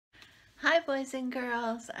Hi boys and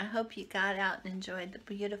girls, I hope you got out and enjoyed the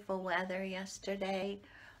beautiful weather yesterday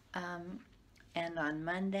um, and on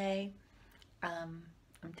Monday. I'm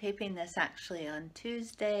taping this actually on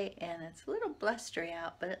Tuesday and it's a little blustery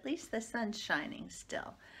out, but at least the sun's shining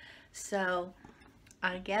still. So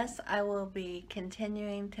I guess I will be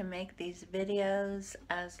continuing to make these videos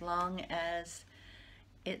as long as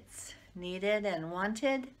it's needed and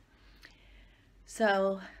wanted.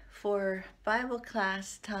 So for Bible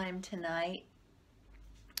class time tonight,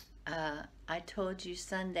 I told you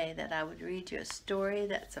Sunday that I would read you a story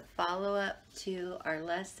that's a follow-up to our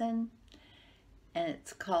lesson, and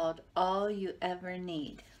it's called All You Ever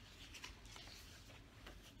Need.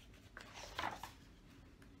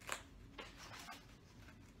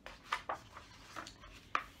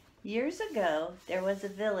 Years ago, there was a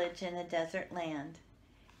village in a desert land.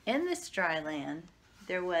 In this dry land,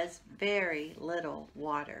 there was very little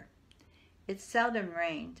water. It seldom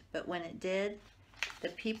rained, but when it did, the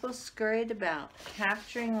people scurried about,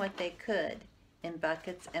 capturing what they could in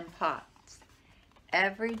buckets and pots.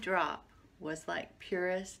 Every drop was like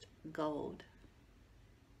purest gold.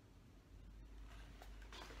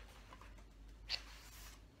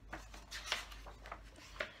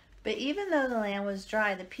 But even though the land was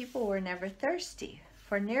dry, the people were never thirsty,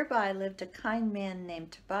 for nearby lived a kind man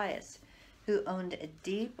named Tobias, who owned a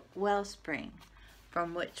deep wellspring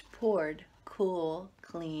from which poured cool,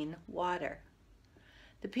 clean water.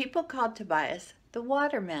 The people called Tobias the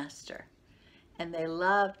Water Master, and they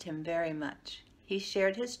loved him very much. He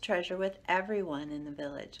shared his treasure with everyone in the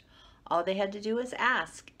village. All they had to do was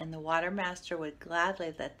ask, and the Water Master would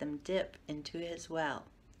gladly let them dip into his well.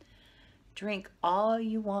 "Drink all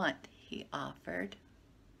you want," he offered.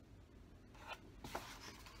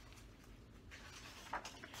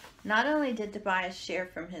 Not only did Tobias share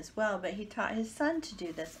from his well, but he taught his son to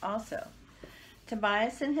do this also.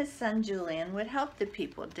 Tobias and his son Julian would help the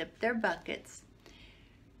people dip their buckets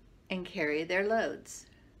and carry their loads.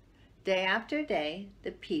 Day after day,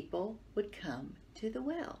 the people would come to the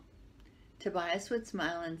well. Tobias would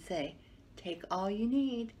smile and say, "Take all you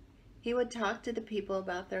need." He would talk to the people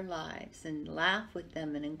about their lives and laugh with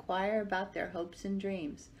them and inquire about their hopes and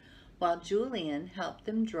dreams, while Julian helped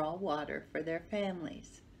them draw water for their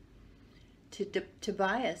families.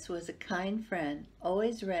 Tobias was a kind friend,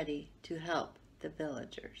 always ready to help the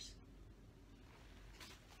villagers.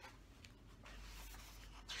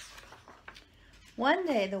 One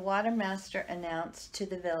day the Water Master announced to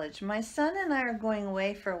the village, "My son and I are going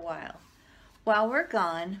away for a while. While we're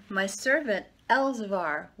gone, my servant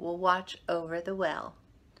Elzevir will watch over the well.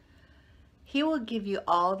 He will give you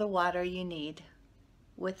all the water you need."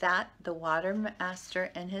 With that, the Water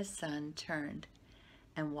Master and his son turned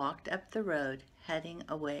and walked up the road, heading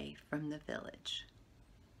away from the village.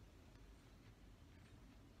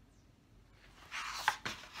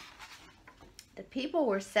 The people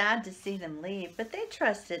were sad to see them leave, but they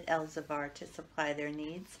trusted Elzevir to supply their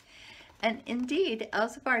needs. And indeed,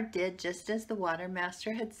 Elzevir did just as the Water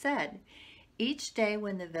Master had said. Each day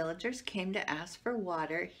when the villagers came to ask for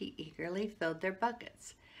water, he eagerly filled their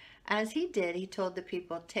buckets. As he did, he told the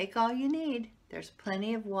people, "Take all you need. There's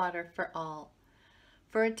plenty of water for all."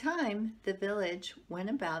 For a time, the village went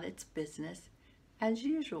about its business as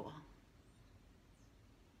usual.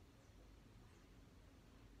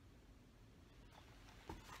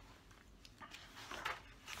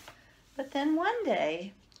 But then one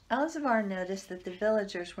day, Elzevir noticed that the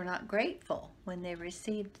villagers were not grateful when they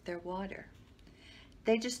received their water.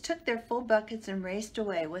 They just took their full buckets and raced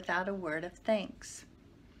away without a word of thanks.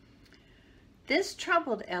 This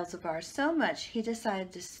troubled Elzevir so much he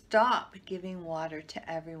decided to stop giving water to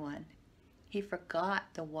everyone. He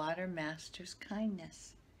forgot the Water Master's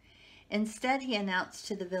kindness. Instead, he announced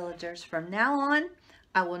to the villagers, "From now on,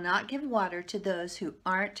 I will not give water to those who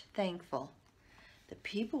aren't thankful." The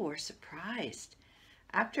people were surprised.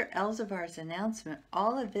 After Elzevir's announcement,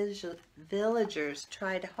 all the villagers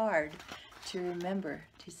tried hard to remember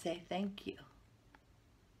to say thank you.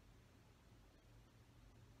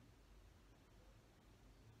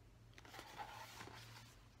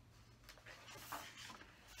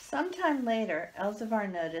 Sometime later,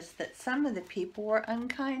 Elzevir noticed that some of the people were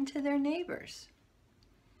unkind to their neighbors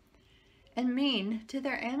and mean to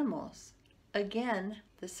their animals. Again,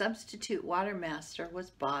 the substitute Water Master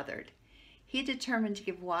was bothered. He determined to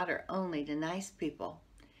give water only to nice people.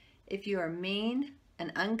 "If you are mean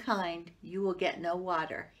and unkind, you will get no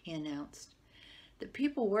water," he announced. The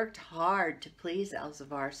people worked hard to please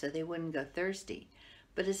Elzevir so they wouldn't go thirsty.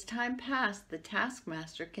 But as time passed, the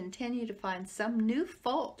taskmaster continued to find some new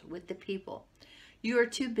fault with the people. "You are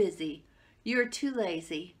too busy. You are too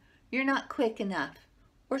lazy. You're not quick enough.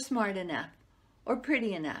 or smart enough, or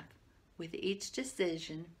pretty enough. With each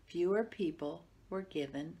decision, fewer people were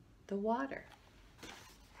given the water.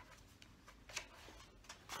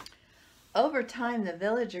 Over time, the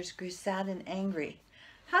villagers grew sad and angry.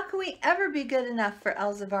 How can we ever be good enough for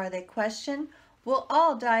Elzevir, they questioned. We'll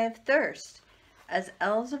all die of thirst. As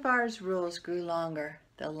Elzevir's rules grew longer,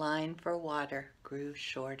 the line for water grew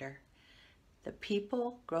shorter. The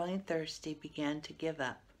people, growing thirsty, began to give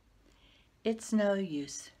up. It's no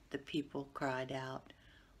use, the people cried out.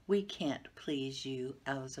 We can't please you,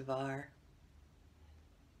 Elzevir.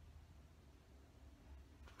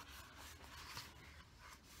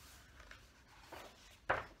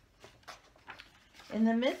 In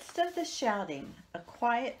the midst of the shouting, a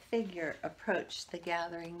quiet figure approached the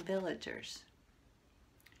gathering villagers.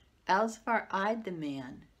 Elzevir eyed the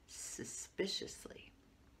man suspiciously.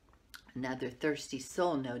 Another thirsty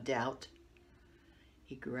soul, no doubt.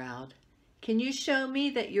 He growled, Can you show me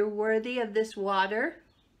that you're worthy of this water?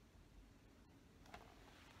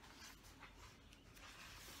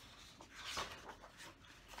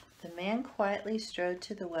 The man quietly strode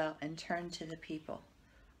to the well and turned to the people.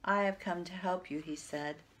 I have come to help you, he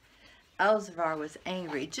said. Elzevir was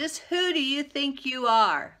angry. Just who do you think you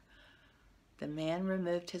are? The man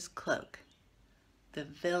removed his cloak. The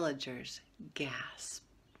villagers gasped.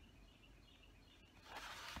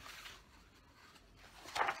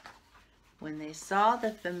 When they saw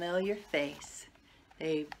the familiar face,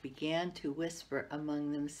 they began to whisper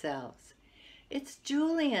among themselves. It's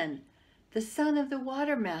Julian, the son of the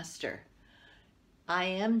water master. I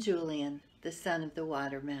am Julian, the son of the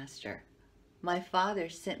water master. My father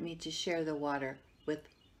sent me to share the water with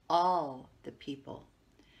all the people.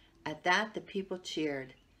 At that, the people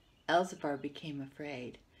cheered. Elzevir became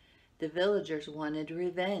afraid. The villagers wanted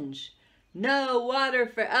revenge. No water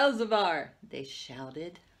for Elzevir, they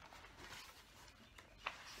shouted.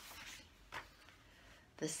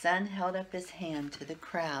 The son held up his hand to the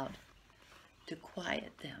crowd to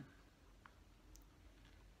quiet them.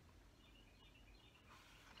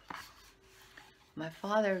 My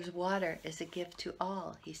father's water is a gift to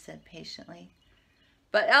all, he said patiently.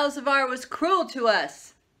 But Elzevir was cruel to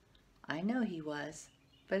us. I know he was,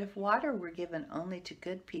 but if water were given only to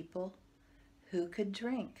good people, who could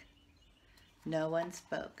drink? No one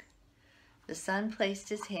spoke. The son placed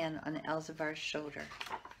his hand on Elzevir's shoulder.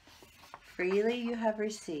 Freely you have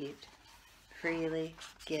received, freely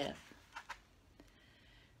give.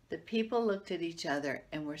 The people looked at each other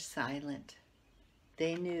and were silent.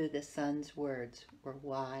 They knew the son's words were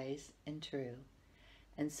wise and true.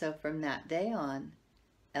 And so from that day on,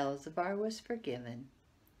 Elzevir was forgiven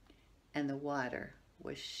and the water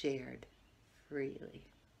was shared freely.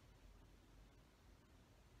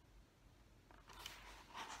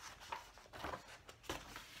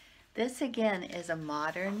 This again is a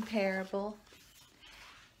modern parable.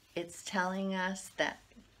 It's telling us that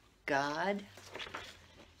God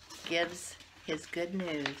gives his good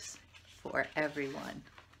news for everyone.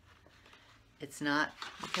 It's not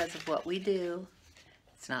because of what we do.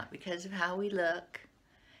 It's not because of how we look.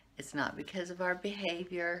 It's not because of our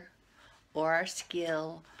behavior or our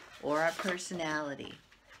skill or our personality.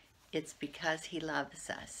 It's because he loves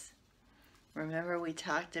us. Remember we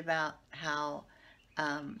talked about how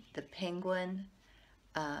the penguin,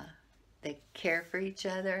 they care for each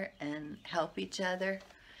other and help each other.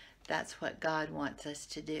 That's what God wants us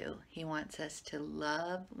to do. He wants us to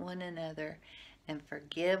love one another and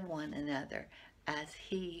forgive one another as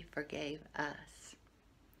he forgave us.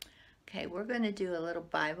 Okay, we're going to do a little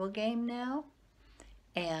Bible game now.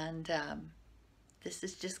 And this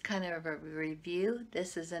is just kind of a review.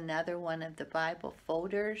 This is another one of the Bible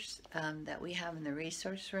folders that we have in the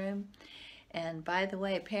resource room. And by the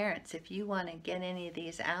way, parents, if you want to get any of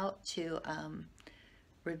these out to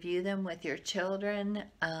review them with your children,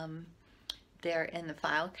 they're in the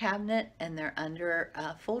file cabinet and they're under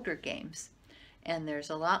folder games. And there's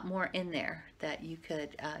a lot more in there that you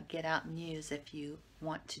could get out and use if you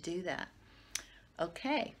want to do that.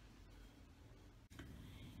 Okay.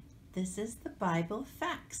 This is the Bible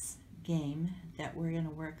Facts game that we're going to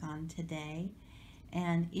work on today.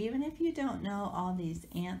 And even if you don't know all these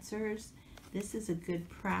answers, this is a good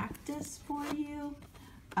practice for you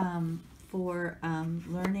for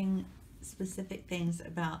learning specific things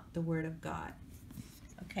about the Word of God.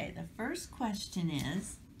 Okay, the first question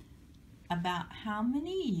is, about how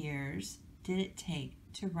many years did it take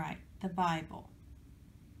to write the Bible?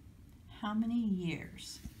 How many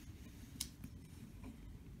years?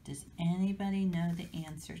 Does anybody know the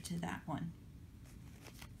answer to that one?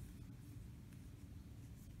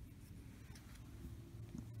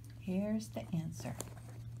 Here's the answer.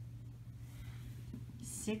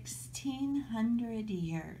 1,600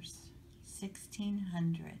 years.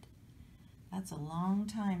 1,600. That's a long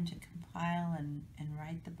time to compile and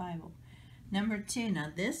write the Bible. Number 2,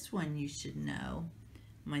 now this one you should know.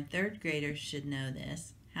 My 3rd graders should know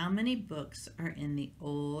this. How many books are in the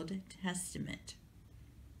Old Testament?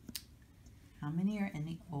 How many are in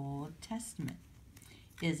the Old Testament?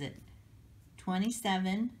 Is it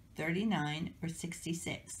 27, 39, or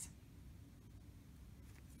 66?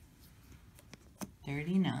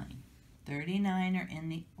 39. 39 are in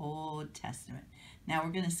the Old Testament. Now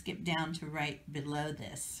we're going to skip down to right below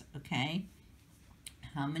this, okay?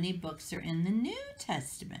 How many books are in the New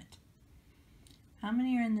Testament? How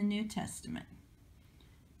many are in the New Testament?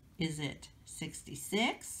 Is it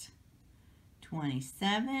 66,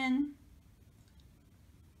 27?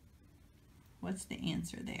 What's the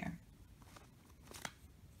answer there?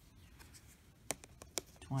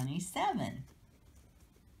 27.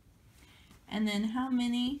 And then how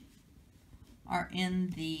many are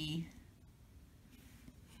in the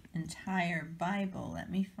entire Bible?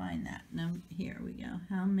 Let me find that. Now, here we go.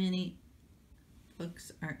 How many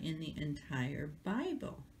books are in the entire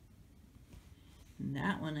Bible? And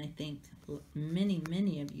that one I think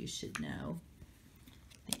many of you should know.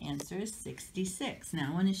 The answer is 66. Now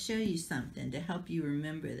I want to show you something to help you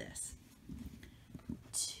remember this.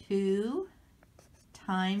 2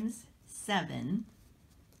 times 7,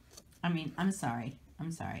 I'm sorry.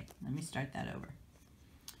 Let me start that over.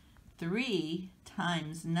 3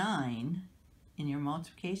 times 9 in your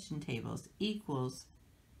multiplication tables equals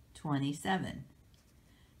 27.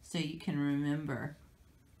 So you can remember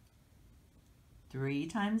 3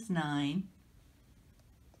 times 9,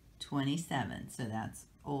 27. So that's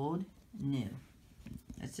old, new.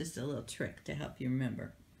 That's just a little trick to help you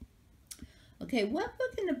remember. Okay, what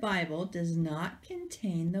book in the Bible does not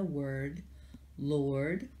contain the word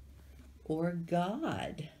Lord or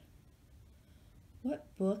God?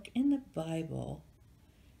 What book in the Bible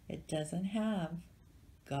it doesn't have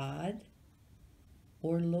God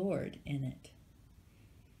or Lord in it?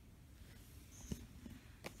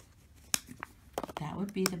 That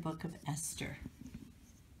would be the book of Esther.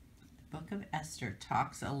 The book of Esther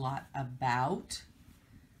talks a lot about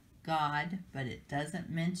God, but it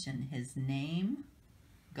doesn't mention his name,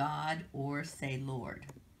 God, or say Lord.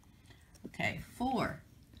 Okay, 4.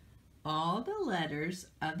 All the letters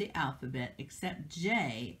of the alphabet except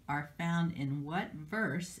J are found in what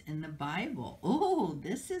verse in the Bible? Oh,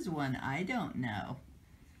 this is one I don't know.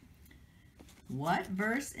 What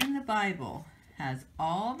verse in the Bible has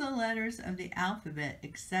all the letters of the alphabet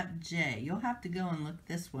except J? You'll have to go and look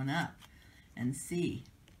this one up and see.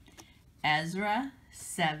 Ezra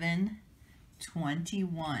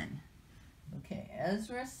 7:21. Okay,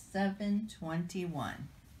 Ezra 7:21.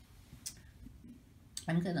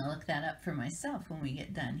 I'm going to look that up for myself when we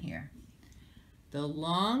get done here. The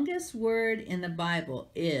longest word in the Bible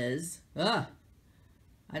is, I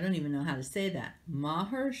don't even know how to say that,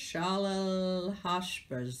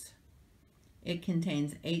 Maher-shalal-Hash-Baz. It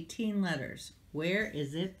contains 18 letters. Where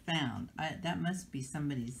is it found? That must be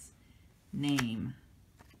somebody's name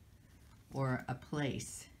or a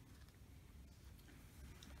place.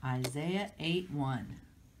 Isaiah 8:1.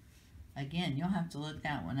 Again, you'll have to look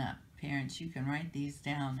that one up. Parents, you can write these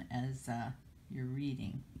down as you're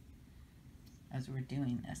reading, as we're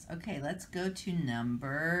doing this. Okay, let's go to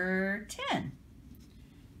number 10.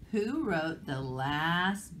 Who wrote the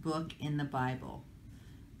last book in the Bible?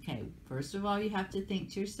 Okay, first of all, you have to think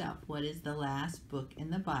to yourself, what is the last book in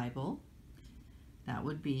the Bible? That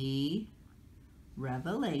would be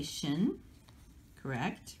Revelation,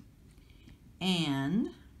 correct? And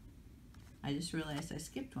I just realized I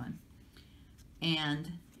skipped one.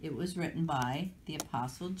 And it was written by the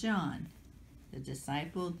Apostle John, the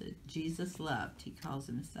disciple that Jesus loved. He calls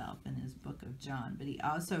himself in his book of John. But he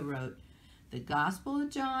also wrote the Gospel of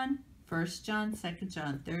John, 1 John, 2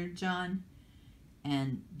 John, 3 John,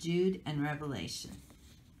 and Jude and Revelation.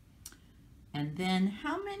 And then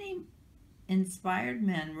how many inspired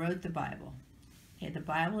men wrote the Bible? Okay, the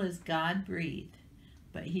Bible is God-breathed,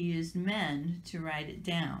 but he used men to write it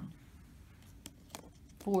down.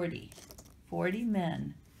 40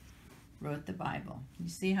 men wrote the Bible. You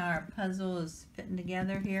see how our puzzle is fitting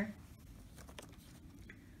together here?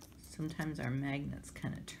 Sometimes our magnets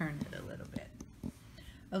kind of turn it a little bit.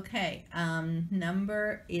 Okay,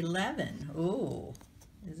 number 11. Oh,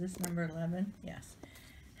 is this number 11? Yes.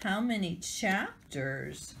 How many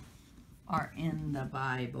chapters are in the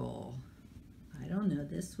Bible? I don't know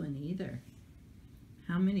this one either.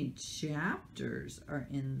 How many chapters are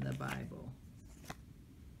in the Bible?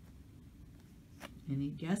 Any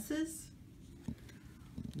guesses?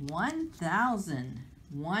 1,000.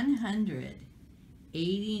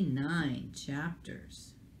 189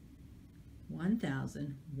 chapters.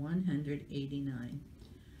 1,189.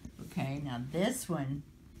 Okay, now this one,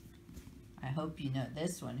 I hope you know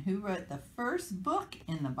this one. Who wrote the first book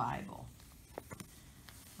in the Bible?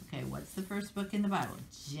 Okay, what's the first book in the Bible?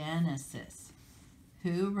 Genesis.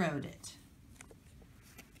 Who wrote it?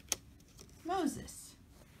 Moses.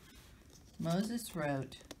 Moses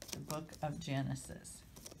wrote the book of Genesis.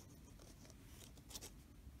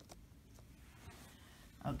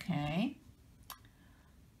 Okay.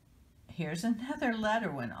 Here's another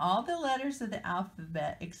letter one. All the letters of the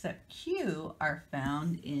alphabet except Q are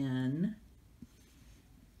found in,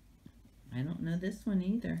 I don't know this one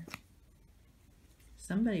either.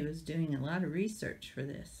 Somebody was doing a lot of research for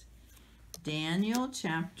this. Daniel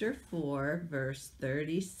chapter 4, verse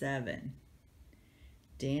 37.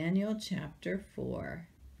 Daniel chapter 4,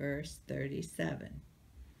 verse 37.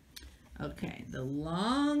 Okay, the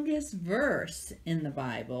longest verse in the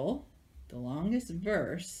Bible, the longest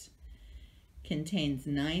verse contains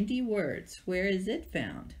 90 words. Where is it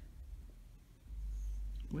found?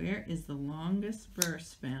 Where is the longest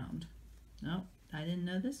verse found? Nope, I didn't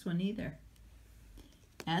know this one either.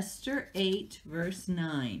 Esther 8, verse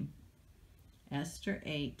 9. Esther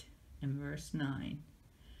 8 and verse 9.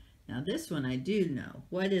 Now this one I do know.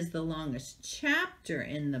 What is the longest chapter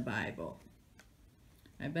in the Bible?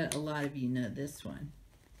 I bet a lot of you know this one.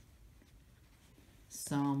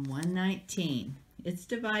 Psalm 119. It's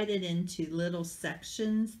divided into little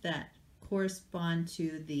sections that correspond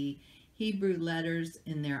to the Hebrew letters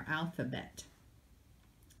in their alphabet.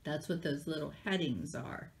 That's what those little headings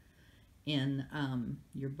are in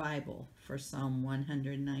your Bible for Psalm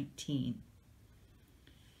 119.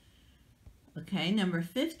 Okay, number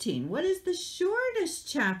 15. What is the shortest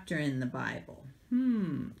chapter in the Bible?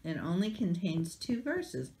 It only contains 2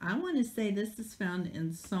 verses. I want to say this is found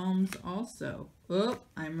in Psalms also. Oh,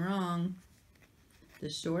 I'm wrong. The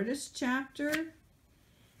shortest chapter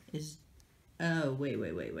is, oh,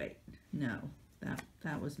 wait. No,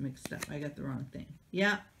 that was mixed up. I got the wrong thing.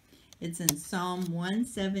 Yeah, it's in Psalm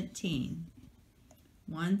 117.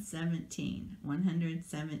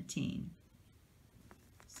 117.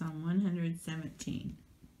 Psalm 117.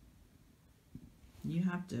 You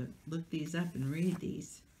have to look these up and read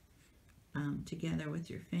these together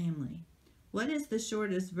with your family. What is the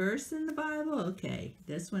shortest verse in the Bible? Okay,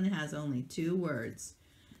 this one has only 2 words.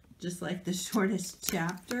 Just like the shortest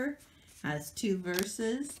chapter has 2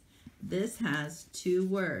 verses, this has 2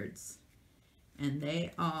 words. And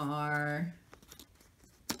they are,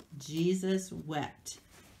 Jesus wept,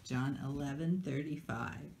 John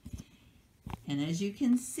 11:35. And as you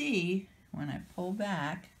can see, when I pull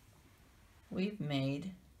back, we've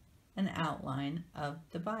made an outline of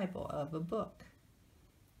the Bible, of a book.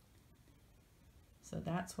 So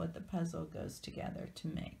that's what the puzzle goes together to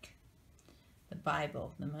make. The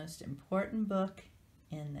Bible, the most important book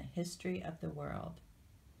in the history of the world.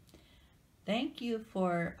 Thank you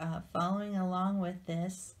for following along with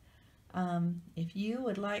this. If you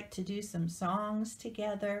would like to do some songs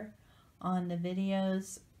together on the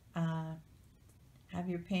videos, have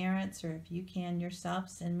your parents, or if you can yourself,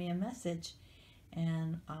 send me a message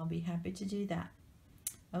and I'll be happy to do that.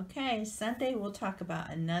 Okay, Sunday we'll talk about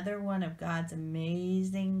another one of God's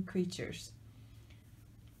amazing creatures.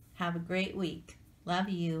 Have a great week. Love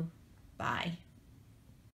you. Bye.